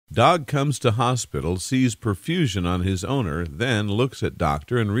Dog comes to hospital, sees perfusion on his owner, then looks at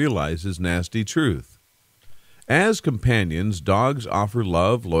doctor and realizes nasty truth. As companions, dogs offer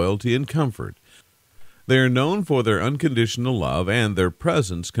love, loyalty, and comfort. They are known for their unconditional love, and their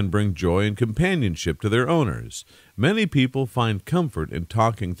presence can bring joy and companionship to their owners. Many people find comfort in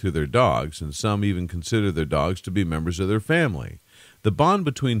talking to their dogs, and some even consider their dogs to be members of their family. The bond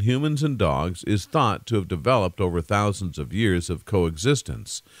between humans and dogs is thought to have developed over thousands of years of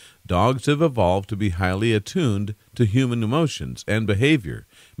coexistence. Dogs have evolved to be highly attuned to human emotions and behavior,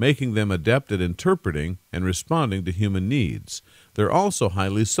 making them adept at interpreting and responding to human needs. They're also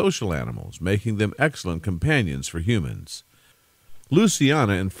highly social animals, making them excellent companions for humans.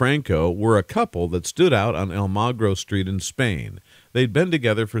 Luciana and Franco were a couple that stood out on Almagro Street in Spain. They'd been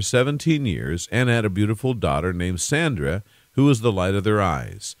together for 17 years and had a beautiful daughter named Sandra, who was the light of their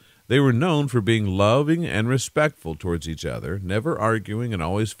eyes. They were known for being loving and respectful towards each other, never arguing and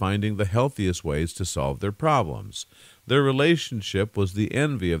always finding the healthiest ways to solve their problems. Their relationship was the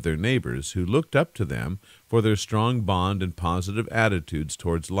envy of their neighbors, who looked up to them for their strong bond and positive attitudes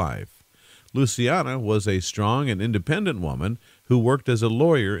towards life. Luciana was a strong and independent woman who worked as a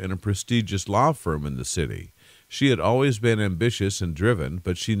lawyer in a prestigious law firm in the city. She had always been ambitious and driven,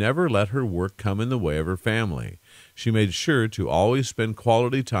 but she never let her work come in the way of her family. She made sure to always spend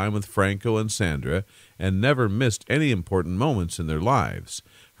quality time with Franco and Sandra and never missed any important moments in their lives.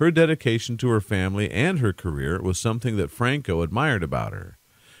 Her dedication to her family and her career was something that Franco admired about her.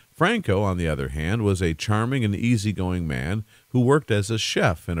 Franco, on the other hand, was a charming and easygoing man who worked as a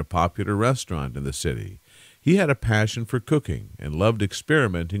chef in a popular restaurant in the city. He had a passion for cooking and loved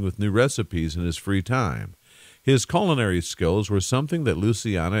experimenting with new recipes in his free time. His culinary skills were something that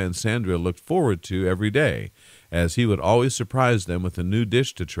Luciana and Sandra looked forward to every day, as he would always surprise them with a new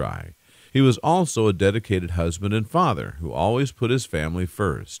dish to try. He was also a dedicated husband and father who always put his family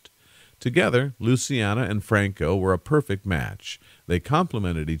first. Together, Luciana and Franco were a perfect match. They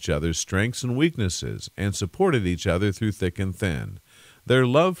complemented each other's strengths and weaknesses and supported each other through thick and thin. Their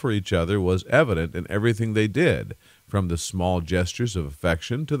love for each other was evident in everything they did, from the small gestures of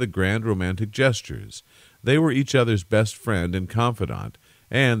affection to the grand romantic gestures. They were each other's best friend and confidant,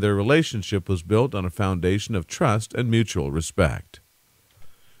 and their relationship was built on a foundation of trust and mutual respect.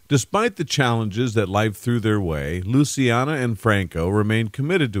 Despite the challenges that life threw their way, Luciana and Franco remained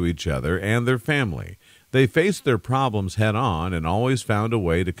committed to each other and their family. They faced their problems head-on and always found a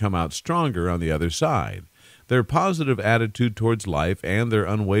way to come out stronger on the other side. Their positive attitude towards life and their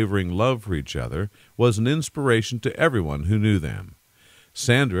unwavering love for each other was an inspiration to everyone who knew them.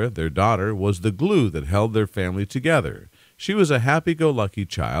 Sandra, their daughter, was the glue that held their family together. She was a happy-go-lucky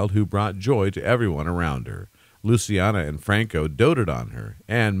child who brought joy to everyone around her. Luciana and Franco doted on her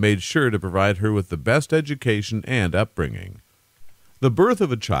and made sure to provide her with the best education and upbringing. The birth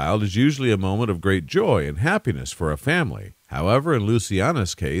of a child is usually a moment of great joy and happiness for a family. However, in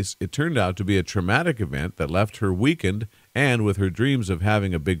Luciana's case, it turned out to be a traumatic event that left her weakened and with her dreams of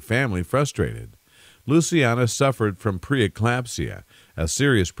having a big family frustrated. Luciana suffered from preeclampsia, a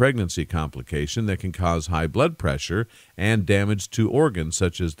serious pregnancy complication that can cause high blood pressure and damage to organs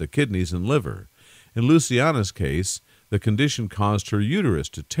such as the kidneys and liver. In Luciana's case, the condition caused her uterus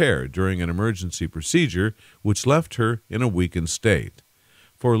to tear during an emergency procedure, which left her in a weakened state.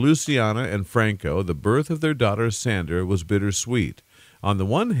 For Luciana and Franco, the birth of their daughter Sandra was bittersweet. On the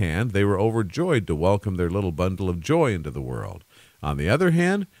one hand, they were overjoyed to welcome their little bundle of joy into the world. On the other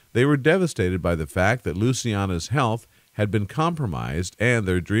hand, they were devastated by the fact that Luciana's health had been compromised and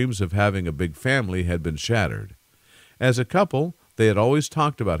their dreams of having a big family had been shattered. As a couple, they had always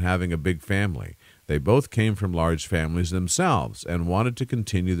talked about having a big family. They both came from large families themselves and wanted to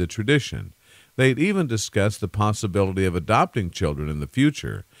continue the tradition. They had even discussed the possibility of adopting children in the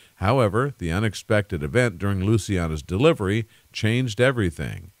future. However, the unexpected event during Luciana's delivery changed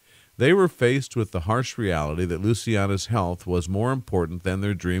everything. They were faced with the harsh reality that Luciana's health was more important than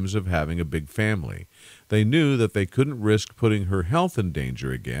their dreams of having a big family. They knew that they couldn't risk putting her health in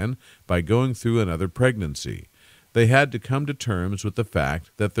danger again by going through another pregnancy. They had to come to terms with the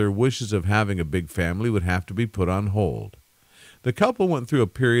fact that their wishes of having a big family would have to be put on hold. The couple went through a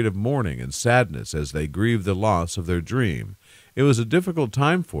period of mourning and sadness as they grieved the loss of their dream. It was a difficult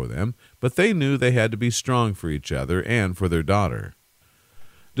time for them, but they knew they had to be strong for each other and for their daughter.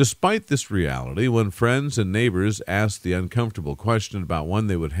 Despite this reality, when friends and neighbors asked the uncomfortable question about when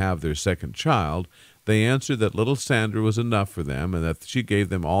they would have their second child, they answered that little Sandra was enough for them and that she gave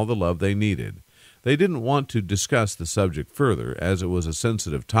them all the love they needed. They didn't want to discuss the subject further, as it was a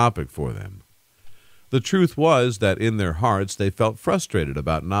sensitive topic for them. The truth was that in their hearts they felt frustrated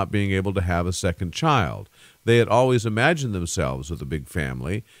about not being able to have a second child. They had always imagined themselves with a big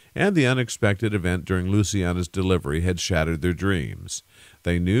family, and the unexpected event during Luciana's delivery had shattered their dreams.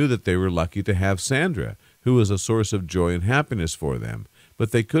 They knew that they were lucky to have Sandra, who was a source of joy and happiness for them,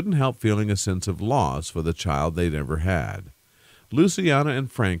 but they couldn't help feeling a sense of loss for the child they never had. Luciana and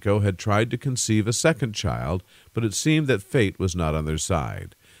Franco had tried to conceive a second child, but it seemed that fate was not on their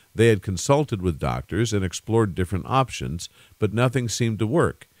side. They had consulted with doctors and explored different options, but nothing seemed to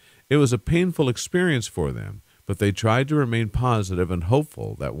work. It was a painful experience for them, but they tried to remain positive and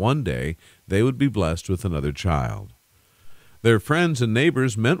hopeful that one day they would be blessed with another child. Their friends and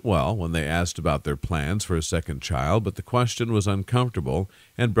neighbors meant well when they asked about their plans for a second child, but the question was uncomfortable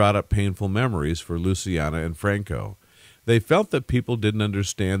and brought up painful memories for Luciana and Franco. They felt that people didn't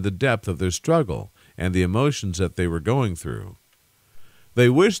understand the depth of their struggle and the emotions that they were going through. They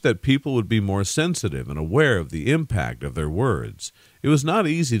wished that people would be more sensitive and aware of the impact of their words. It was not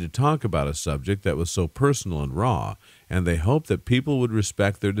easy to talk about a subject that was so personal and raw, and they hoped that people would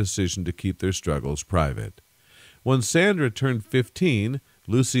respect their decision to keep their struggles private. When Sandra turned 15,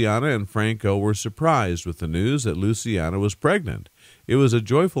 Luciana and Franco were surprised with the news that Luciana was pregnant. It was a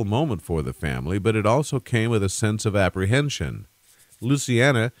joyful moment for the family, but it also came with a sense of apprehension.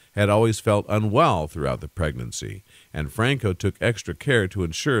 Luciana had always felt unwell throughout the pregnancy, and Franco took extra care to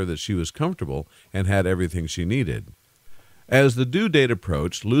ensure that she was comfortable and had everything she needed. As the due date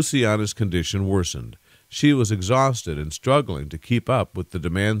approached, Luciana's condition worsened. She was exhausted and struggling to keep up with the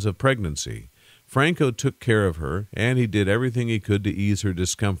demands of pregnancy. Franco took care of her, and he did everything he could to ease her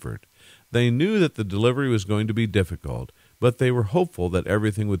discomfort. They knew that the delivery was going to be difficult, but they were hopeful that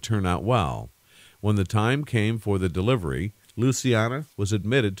everything would turn out well. When the time came for the delivery, Luciana was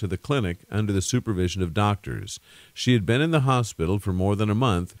admitted to the clinic under the supervision of doctors. She had been in the hospital for more than a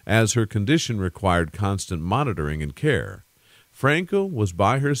month, as her condition required constant monitoring and care. Franco was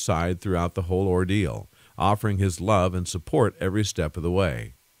by her side throughout the whole ordeal, offering his love and support every step of the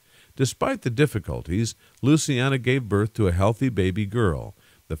way. Despite the difficulties, Luciana gave birth to a healthy baby girl.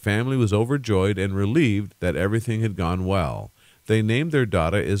 The family was overjoyed and relieved that everything had gone well. They named their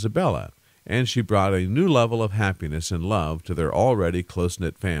daughter Isabella, and she brought a new level of happiness and love to their already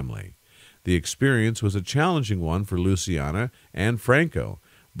close-knit family. The experience was a challenging one for Luciana and Franco,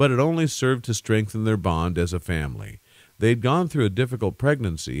 but it only served to strengthen their bond as a family. They had gone through a difficult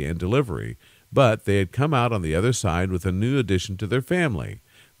pregnancy and delivery, but they had come out on the other side with a new addition to their family.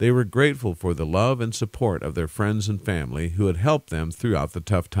 They were grateful for the love and support of their friends and family who had helped them throughout the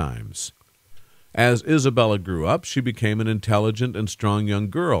tough times. As Isabella grew up, she became an intelligent and strong young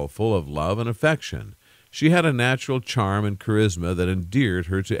girl full of love and affection. She had a natural charm and charisma that endeared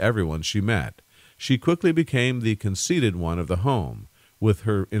her to everyone she met. She quickly became the conceited one of the home, with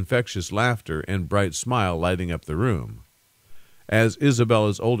her infectious laughter and bright smile lighting up the room. As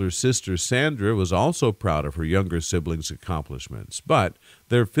Isabella's older sister, Sandra, was also proud of her younger siblings' accomplishments, but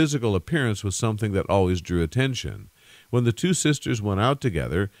their physical appearance was something that always drew attention. When the two sisters went out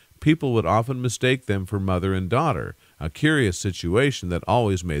together, people would often mistake them for mother and daughter, a curious situation that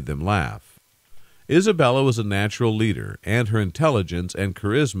always made them laugh. Isabella was a natural leader, and her intelligence and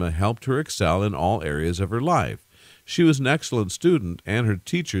charisma helped her excel in all areas of her life. She was an excellent student, and her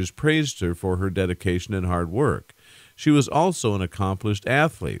teachers praised her for her dedication and hard work. She was also an accomplished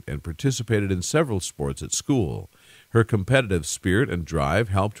athlete and participated in several sports at school. Her competitive spirit and drive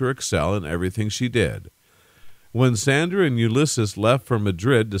helped her excel in everything she did. When Sandra and Ulysses left for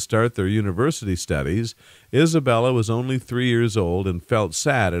Madrid to start their university studies, Isabella was only 3 years old and felt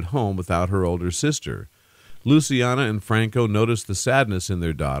sad at home without her older sister. Luciana and Franco noticed the sadness in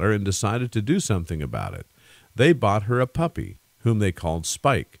their daughter and decided to do something about it. They bought her a puppy, whom they called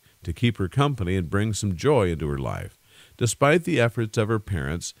Spike, to keep her company and bring some joy into her life. Despite the efforts of her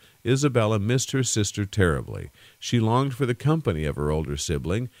parents, Isabella missed her sister terribly. She longed for the company of her older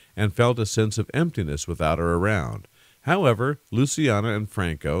sibling and felt a sense of emptiness without her around. However, Luciana and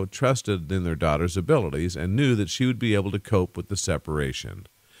Franco trusted in their daughter's abilities and knew that she would be able to cope with the separation.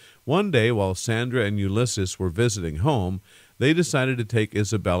 One day, while Sandra and Ulysses were visiting home, they decided to take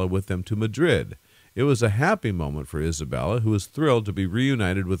Isabella with them to Madrid. It was a happy moment for Isabella, who was thrilled to be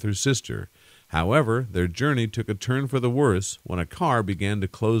reunited with her sister. However, their journey took a turn for the worse when a car began to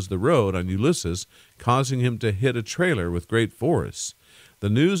close the road on Ulysses, causing him to hit a trailer with great force. The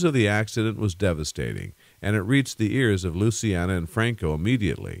news of the accident was devastating, and it reached the ears of Luciana and Franco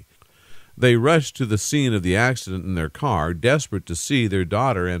immediately. They rushed to the scene of the accident in their car, desperate to see their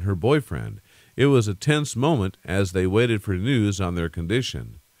daughter and her boyfriend. It was a tense moment as they waited for news on their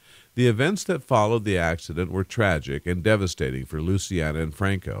condition. The events that followed the accident were tragic and devastating for Luciana and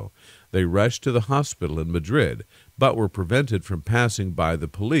Franco. They rushed to the hospital in Madrid, but were prevented from passing by the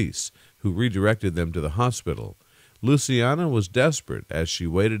police, who redirected them to the hospital. Luciana was desperate as she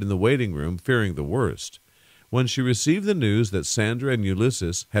waited in the waiting room, fearing the worst. When she received the news that Sandra and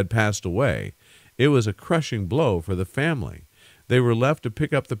Ulysses had passed away, it was a crushing blow for the family. They were left to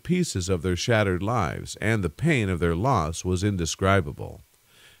pick up the pieces of their shattered lives, and the pain of their loss was indescribable.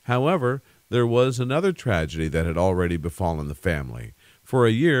 However, there was another tragedy that had already befallen the family. For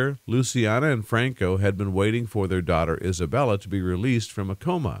a year, Luciana and Franco had been waiting for their daughter Isabella to be released from a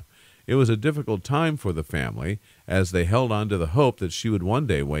coma. It was a difficult time for the family, as they held on to the hope that she would one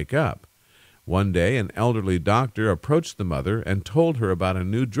day wake up. One day, an elderly doctor approached the mother and told her about a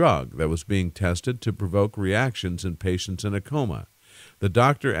new drug that was being tested to provoke reactions in patients in a coma. The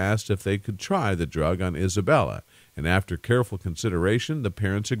doctor asked if they could try the drug on Isabella, and after careful consideration, the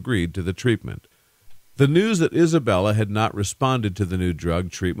parents agreed to the treatment. The news that Isabella had not responded to the new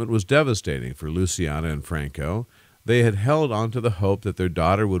drug treatment was devastating for Luciana and Franco. They had held on to the hope that their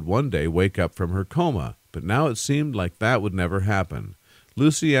daughter would one day wake up from her coma, but now it seemed like that would never happen.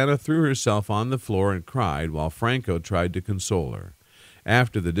 Luciana threw herself on the floor and cried while Franco tried to console her.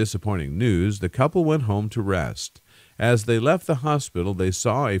 After the disappointing news, the couple went home to rest. As they left the hospital, they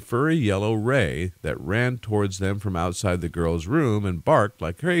saw a furry yellow ray that ran towards them from outside the girl's room and barked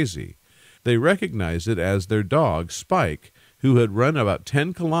like crazy. They recognized it as their dog, Spike, who had run about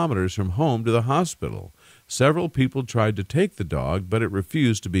 10 kilometers from home to the hospital. Several people tried to take the dog, but it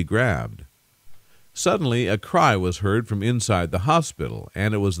refused to be grabbed. Suddenly, a cry was heard from inside the hospital,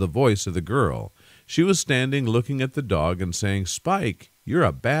 and it was the voice of the girl. She was standing looking at the dog and saying, "Spike, you're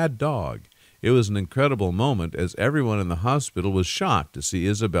a bad dog." It was an incredible moment, as everyone in the hospital was shocked to see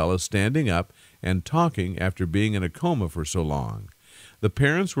Isabella standing up and talking after being in a coma for so long. The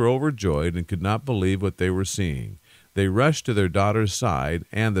parents were overjoyed and could not believe what they were seeing. They rushed to their daughter's side,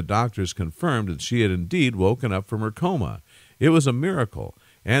 and the doctors confirmed that she had indeed woken up from her coma. It was a miracle,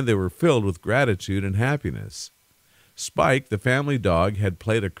 and they were filled with gratitude and happiness. Spike, the family dog, had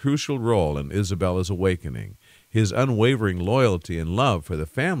played a crucial role in Isabella's awakening. His unwavering loyalty and love for the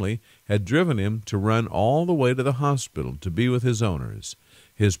family had driven him to run all the way to the hospital to be with his owners.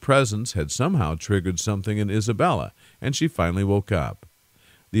 His presence had somehow triggered something in Isabella, and she finally woke up.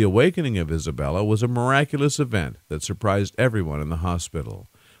 The awakening of Isabella was a miraculous event that surprised everyone in the hospital.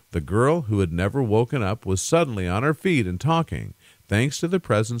 The girl, who had never woken up, was suddenly on her feet and talking, thanks to the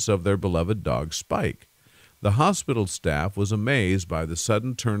presence of their beloved dog Spike. The hospital staff was amazed by the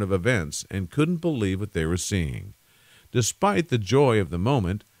sudden turn of events and couldn't believe what they were seeing. Despite the joy of the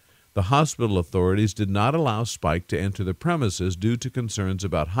moment, the hospital authorities did not allow Spike to enter the premises due to concerns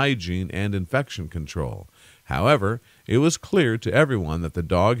about hygiene and infection control. However, it was clear to everyone that the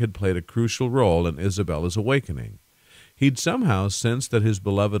dog had played a crucial role in Isabella's awakening. He'd somehow sensed that his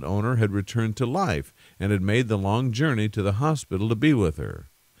beloved owner had returned to life and had made the long journey to the hospital to be with her.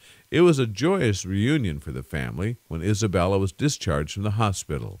 It was a joyous reunion for the family when Isabella was discharged from the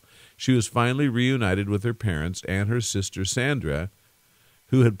hospital. She was finally reunited with her parents and her sister Sandra,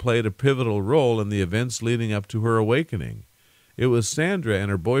 who had played a pivotal role in the events leading up to her awakening. It was Sandra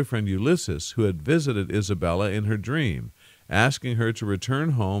and her boyfriend Ulysses who had visited Isabella in her dream, asking her to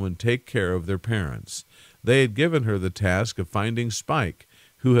return home and take care of their parents. They had given her the task of finding Spike,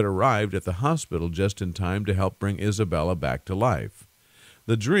 who had arrived at the hospital just in time to help bring Isabella back to life.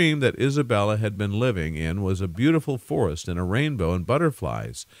 The dream that Isabella had been living in was a beautiful forest and a rainbow and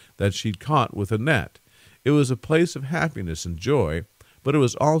butterflies that she'd caught with a net. It was a place of happiness and joy, but it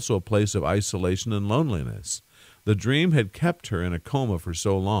was also a place of isolation and loneliness. The dream had kept her in a coma for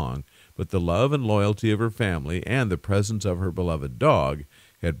so long, but the love and loyalty of her family and the presence of her beloved dog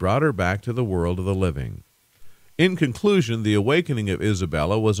had brought her back to the world of the living. In conclusion, the awakening of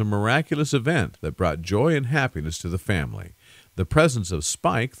Isabella was a miraculous event that brought joy and happiness to the family. The presence of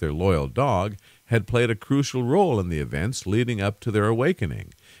Spike, their loyal dog, had played a crucial role in the events leading up to their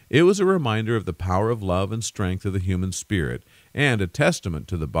awakening. It was a reminder of the power of love and strength of the human spirit, and a testament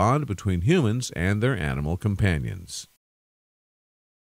to the bond between humans and their animal companions.